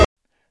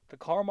The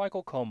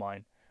Carmichael coal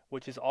mine,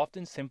 which is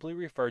often simply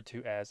referred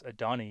to as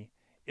Adani,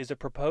 is a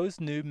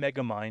proposed new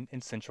megamine in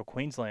central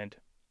Queensland.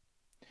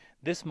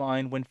 This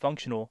mine, when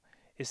functional,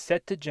 is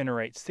set to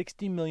generate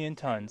 60 million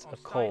tons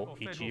of coal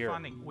each year.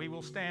 Funding, we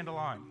will stand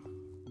alone.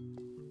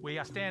 We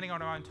are standing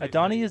on our own 2 feet.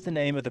 Adani is the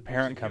name of the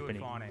parent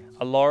company,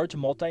 a large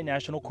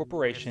multinational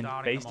corporation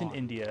based in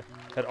India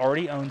that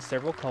already owns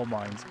several coal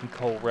mines and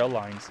coal rail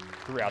lines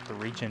throughout the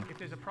region.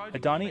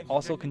 Adani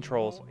also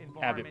controls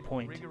Abbott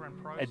Point,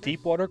 a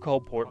deepwater coal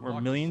port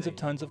where millions of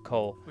tons of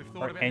coal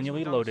are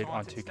annually loaded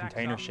onto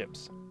container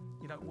ships.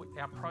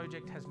 Our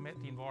project has met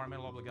the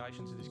environmental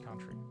obligations of this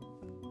country.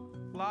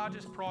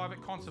 Largest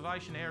private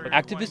conservation area.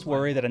 Activists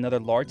worry that another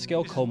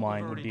large-scale coal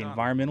mine would be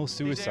environmental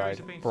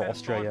suicide for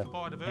Australia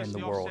and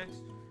the world.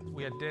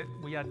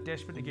 We are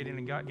desperate to get in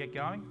and get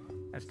going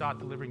and start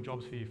delivering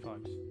jobs for you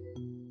folks.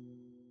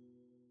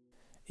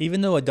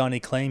 Even though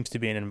Adani claims to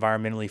be an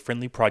environmentally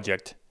friendly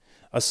project,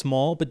 a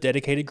small but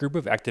dedicated group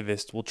of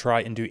activists will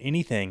try and do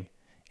anything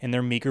in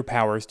their meager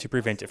powers to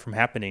prevent it from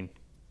happening.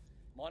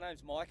 My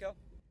name's Micah,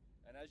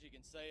 and as you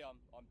can see, I'm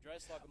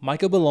dressed like a...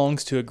 Micah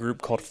belongs to a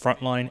group called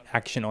Frontline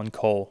Action on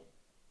Coal.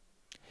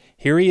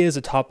 Here he is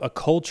atop a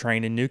coal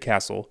train in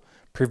Newcastle,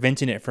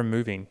 preventing it from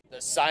moving.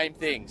 The same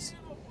things.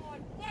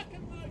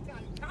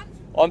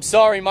 I'm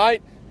sorry,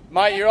 mate.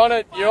 Mate, you're on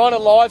a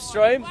live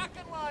stream.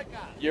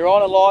 You're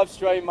on a live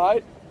stream,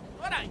 mate.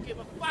 I don't give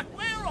a fuck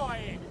where I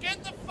am.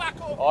 Get the fuck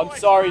off. I'm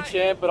sorry,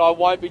 champ, but I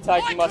won't be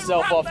taking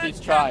myself off this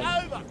train.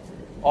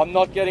 I'm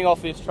not getting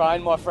off this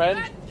train, my friend.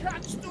 That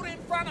truck stood in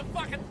front of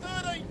fucking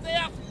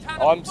 13,000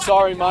 tonne. I'm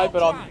sorry, mate,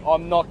 but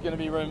I'm not going to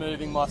be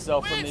removing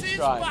myself from this Where's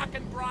train. his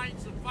fucking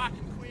brains and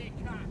fucking queer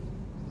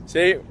cunt?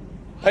 See,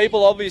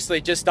 people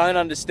obviously just don't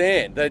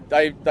understand.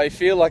 They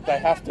feel like they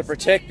have to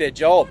protect their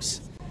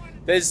jobs.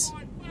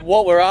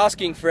 What we're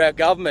asking for our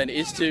government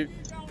is to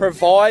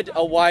provide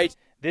a way.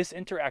 This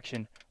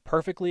interaction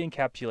perfectly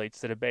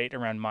encapsulates the debate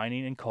around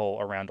mining and coal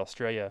around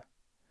Australia.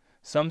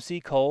 Some see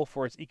coal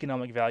for its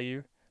economic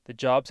value, the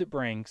jobs it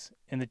brings,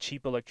 and the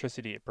cheap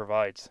electricity it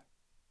provides.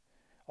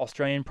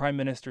 Australian Prime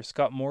Minister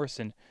Scott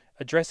Morrison,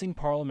 addressing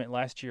Parliament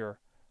last year,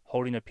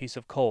 holding a piece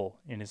of coal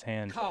in his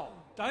hand. Coal.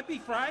 Don't be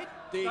afraid.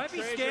 Don't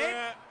be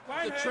scared.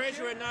 The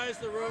Treasurer knows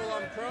the rule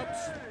on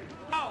crops.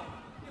 Coal.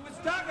 It was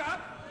dug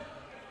up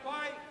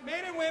by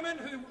men and women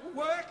who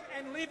work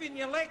and live in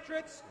the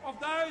electorates of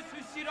those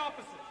who sit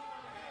opposite.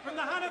 From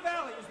the Hunter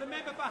Valley, as the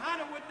member for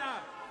Hunter would know.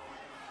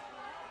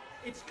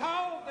 It's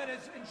coal that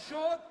has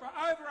ensured for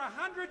over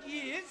 100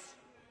 years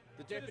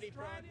The Deputy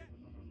Prime...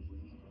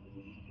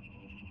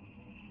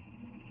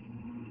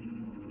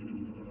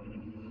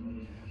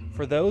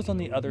 For those on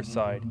the other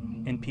side,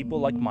 and people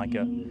like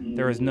Micah,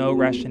 there is no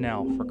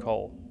rationale for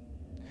coal.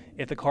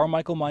 If the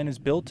Carmichael mine is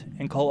built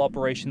and coal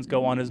operations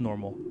go on as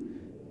normal,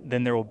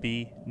 then there will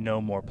be no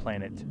more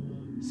planet.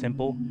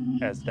 Simple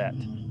as that.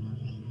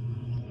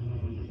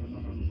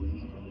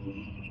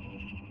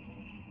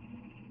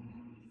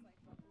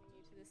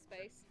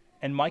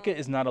 And Micah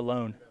is not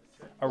alone.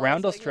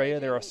 Around Australia,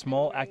 there are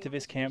small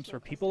activist camps where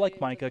people like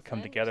Micah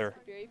come together,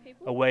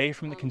 away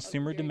from the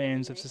consumer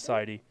demands of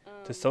society,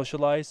 to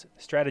socialize,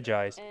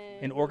 strategize,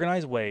 and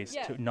organize ways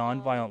to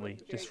non-violently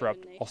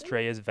disrupt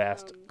Australia's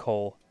vast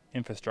coal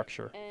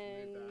infrastructure.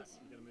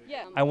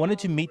 I wanted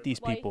to meet these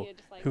people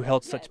who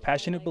held such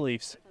passionate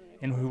beliefs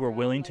and who were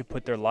willing to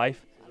put their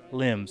life,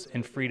 limbs,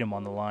 and freedom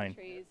on the line.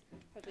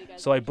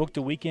 So I booked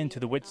a weekend to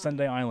the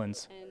Whitsunday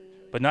Islands,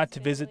 but not to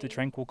visit the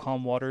tranquil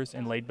calm waters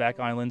and laid-back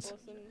islands.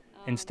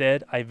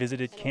 Instead, I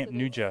visited Camp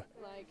Nudja,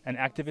 an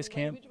activist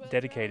camp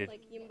dedicated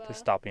to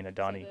stopping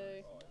Adani.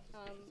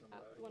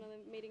 One of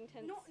the meeting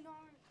tents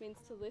means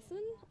to listen.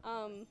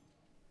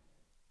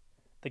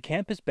 The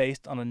camp is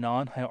based on a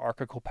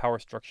non-hierarchical power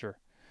structure,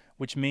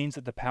 which means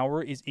that the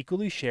power is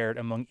equally shared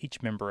among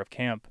each member of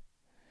camp.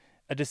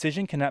 A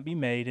decision cannot be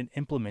made and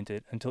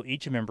implemented until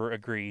each member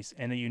agrees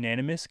and a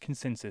unanimous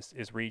consensus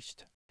is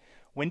reached.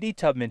 Wendy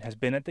Tubman has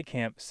been at the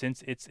camp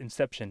since its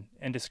inception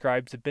and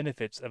describes the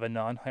benefits of a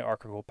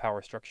non-hierarchical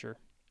power structure.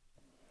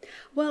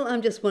 Well,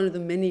 I'm just one of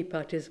the many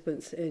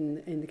participants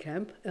in the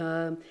camp.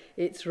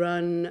 It's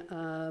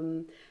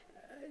run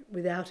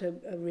without a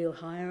real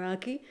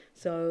hierarchy,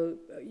 so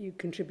you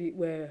contribute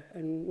where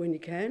and when you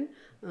can,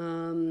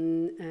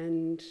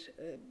 and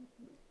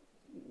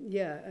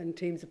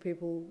teams of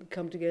people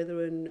come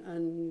together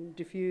and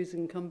diffuse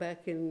and come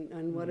back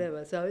and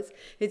whatever. So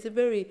it's a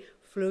very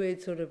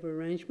fluid sort of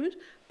arrangement,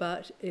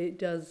 but it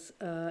does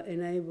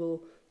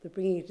enable the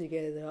bringing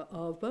together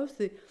of both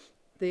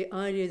the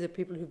ideas of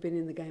people who've been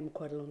in the game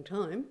quite a long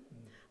time,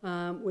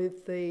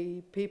 with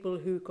the people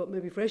who've got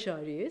maybe fresh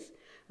ideas,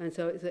 and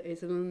so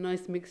it's a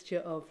nice mixture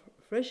of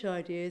fresh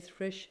ideas,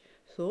 fresh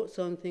thoughts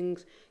on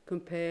things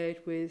compared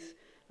with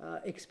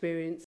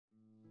experience.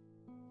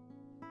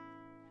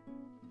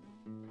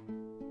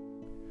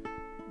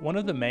 One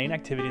of the main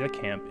activities at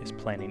camp is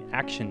planning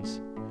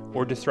actions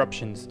or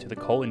disruptions to the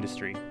coal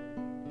industry.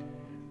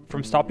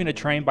 From stopping a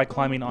train by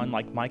climbing on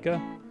like Micah,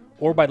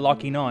 or by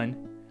locking on,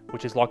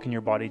 which is locking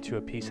your body to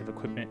a piece of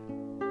equipment.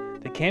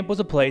 The camp was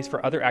a place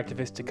for other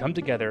activists to come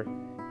together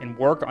and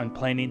work on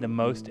planning the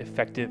most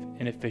effective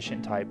and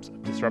efficient types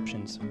of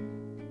disruptions.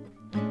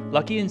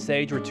 Lucky and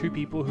Sage were two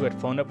people who had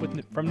flown up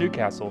from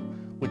Newcastle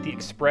with the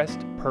expressed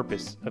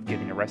purpose of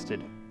getting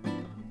arrested.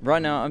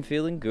 Right now, I'm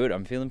feeling good.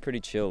 I'm feeling pretty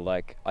chill.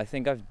 Like, I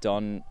think I've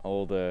done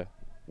all the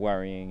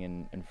worrying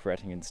and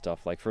fretting and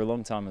stuff. Like, for a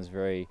long time, I was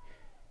very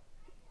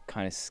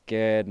kind of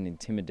scared and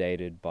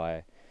intimidated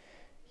by,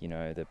 you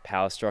know, the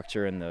power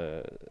structure and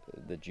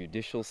the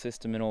judicial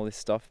system and all this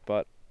stuff.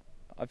 But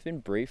I've been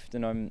briefed,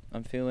 and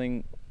I'm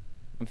feeling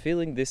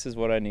this is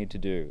what I need to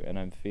do, and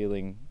I'm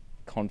feeling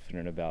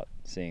confident about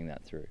seeing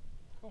that through.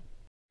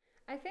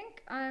 I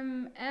think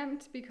I'm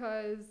amped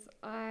because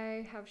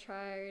I have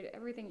tried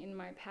everything in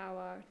my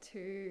power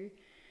to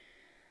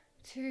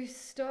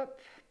stop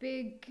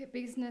big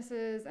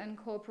businesses and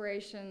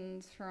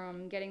corporations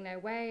from getting their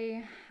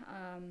way.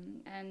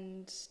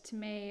 And to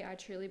me, I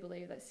truly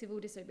believe that civil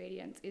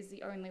disobedience is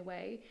the only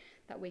way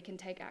that we can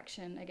take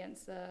action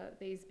against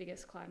these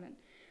biggest climate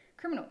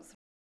criminals.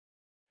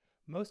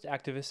 Most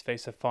activists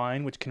face a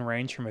fine which can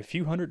range from a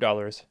few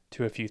 $100s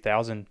to a few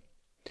thousand.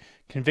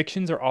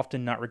 Convictions are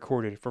often not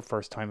recorded for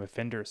first-time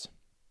offenders.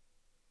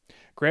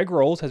 Greg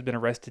Rolls has been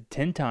arrested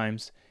 10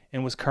 times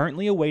and was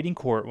currently awaiting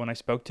court when I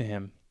spoke to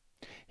him.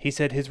 He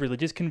said his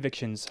religious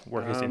convictions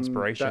were his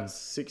inspiration. That's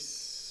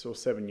 6 or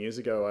 7 years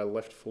ago, I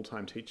left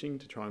full-time teaching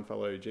to try and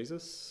follow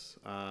Jesus.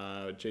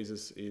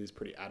 Jesus is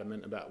pretty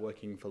adamant about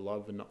working for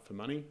love and not for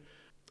money.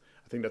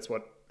 I think that's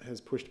what has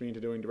pushed me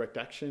into doing direct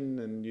action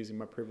and using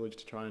my privilege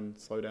to try and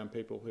slow down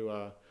people who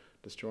are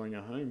destroying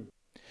our home.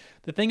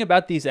 The thing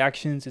about these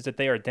actions is that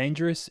they are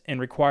dangerous and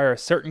require a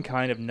certain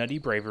kind of nutty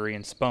bravery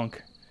and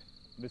spunk.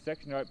 The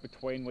section right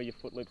between where your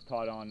foot loop's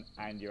tied on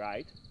and your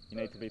 8, you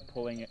need to be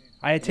pulling it.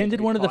 I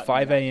attended one of the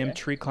 5 a.m.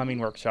 tree climbing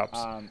workshops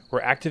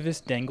where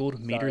activists dangled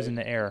meters in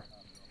the air.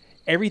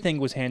 Everything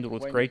was handled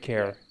with great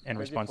care and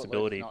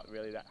responsibility. It's not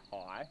really that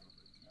high.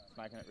 It's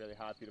making it really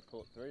hard for you to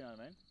pull it through, you know what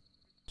I mean?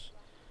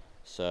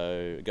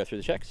 So, go through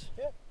the checks?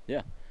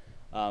 Yeah.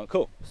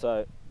 Cool.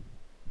 So,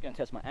 going to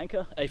test my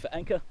anchor. A for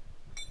anchor.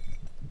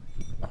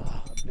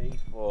 B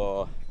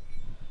for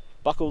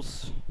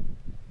buckles.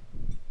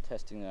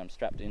 Testing that I'm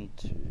strapped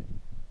into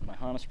my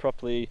harness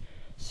properly.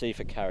 C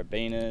for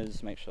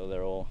carabiners. Make sure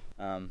they're all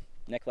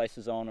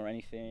necklaces on or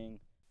anything.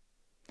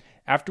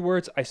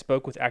 Afterwards, I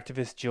spoke with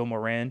activist Jill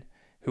Moran,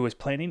 who was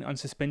planning on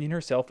suspending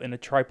herself in a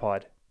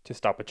tripod to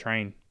stop a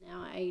train.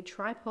 Now, a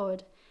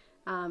tripod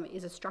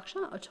is a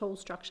structure, a tall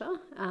structure,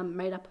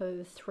 made up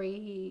of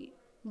 3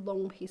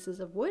 long pieces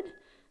of wood,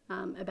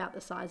 about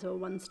the size of a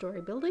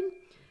 1-story building,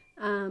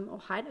 or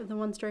height of the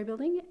 1-story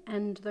building,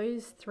 and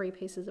those 3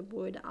 pieces of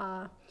wood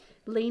are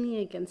leaning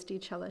against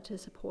each other to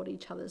support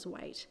each other's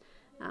weight,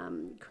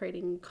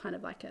 creating kind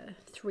of like a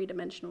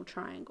 3-dimensional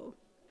triangle.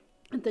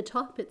 At the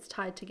top, it's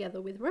tied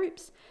together with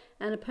ropes,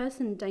 and a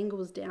person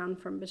dangles down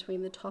from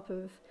between the top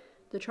of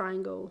the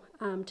triangle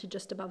to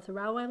just above the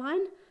railway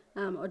line,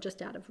 or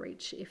just out of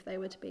reach if they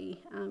were to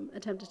be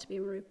attempted to be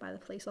removed by the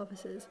police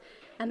officers.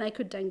 And they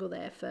could dangle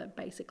there for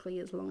basically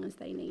as long as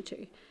they need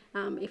to.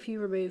 If you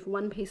remove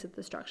one piece of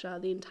the structure,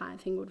 the entire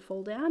thing would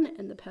fall down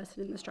and the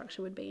person in the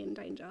structure would be in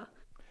danger.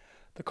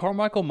 The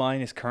Carmichael mine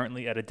is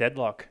currently at a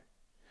deadlock,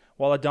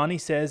 while Adani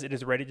says it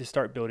is ready to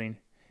start building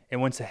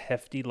and wants a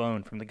hefty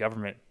loan from the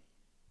government.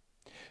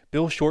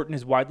 Bill Shorten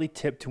is widely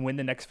tipped to win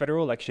the next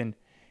federal election,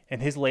 and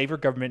his Labour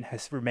government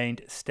has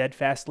remained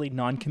steadfastly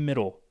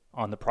non-committal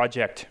on the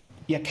project.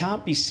 You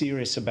can't be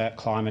serious about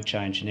climate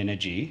change and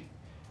energy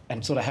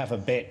and sort of have a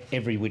bet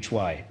every which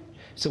way.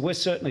 So we're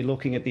certainly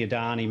looking at the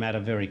Adani matter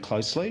very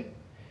closely.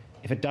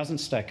 If it doesn't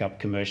stack up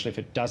commercially, if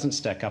it doesn't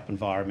stack up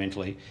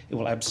environmentally, it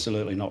will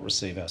absolutely not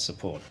receive our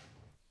support.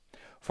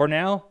 For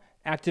now,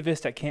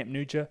 activists at Camp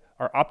Nudja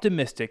are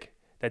optimistic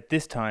that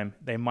this time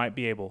they might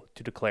be able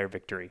to declare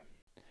victory.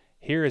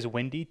 Here is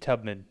Wendy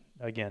Tubman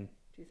again.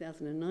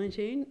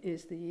 2019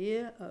 is the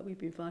year. We've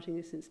been fighting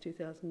this since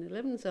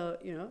 2011, so,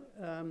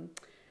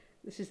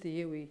 this is the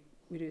year we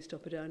do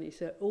Stop Adani.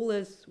 So all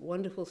those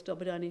wonderful Stop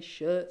Adani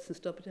shirts and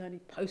Stop Adani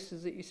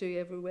posters that you see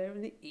everywhere,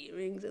 and the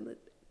earrings and the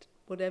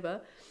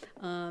whatever,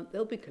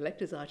 they'll be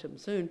collector's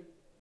items soon.